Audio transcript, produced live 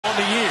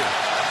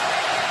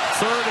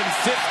3rd and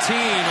 15.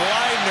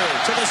 Leidner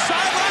to the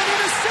sideline,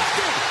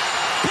 intercepted.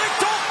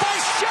 Picked off by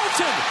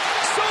Shelton.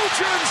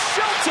 Sojourn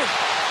Shelton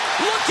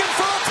looking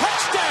for a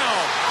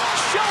touchdown.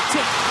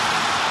 Shelton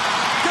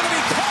going to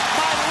be caught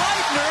by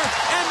Leidner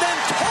and then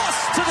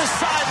tossed to the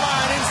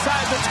sideline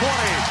inside the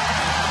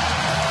 20.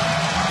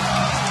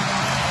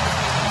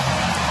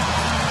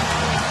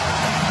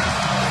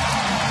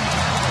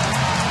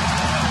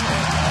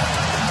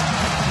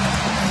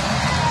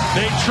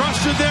 They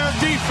trusted their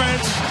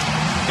defense,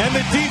 and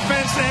the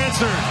defense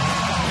answered.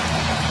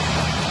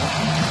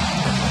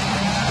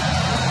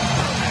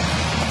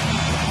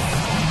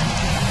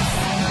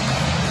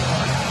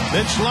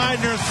 Mitch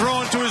Leidner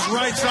throwing to his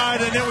right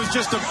side, and it was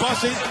just a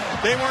bussing.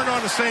 They weren't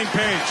on the same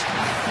page.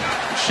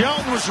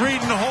 Shelton was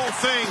reading the whole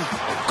thing.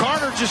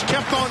 Carter just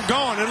kept on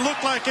going. It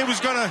looked like it was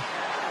going to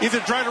either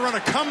try to run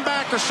a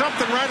comeback or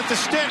something right at the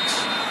sticks.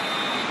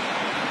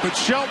 But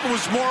Shelton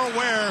was more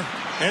aware.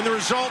 And the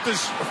result is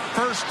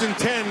 1st and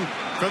 10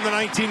 from the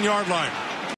 19-yard line.